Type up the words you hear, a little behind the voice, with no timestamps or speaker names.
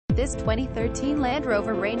This 2013 Land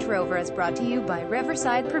Rover Range Rover is brought to you by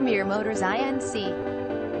Riverside Premier Motors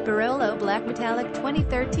Inc. Barolo Black Metallic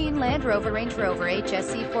 2013 Land Rover Range Rover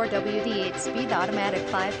HSE 4WD 8-speed automatic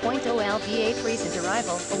 5.0 LV8 recent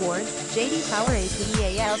arrival, awards, JD Power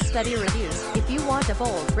APEAL study reviews. If you want a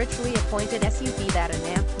bold, richly appointed SUV that an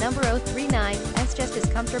amp, number 039, is just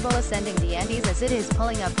as comfortable ascending the Andes as it is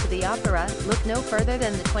pulling up to the Opera, look no further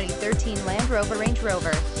than the 2013 Land Rover Range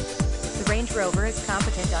Rover. The Range Rover is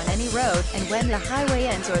competent on any road, and when the highway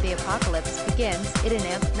ends or the apocalypse begins, it an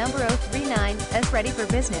amp, number 039, is ready for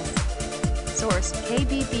business. Source,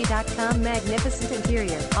 KBB.com. Magnificent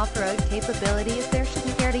interior, off-road capability is there,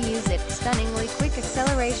 shouldn't care to use it. Stunningly quick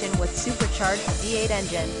acceleration with supercharged V8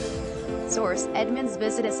 engine. Source, Edmunds.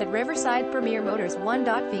 Visit us at Riverside Premier Motors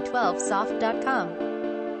 1.v12soft.com.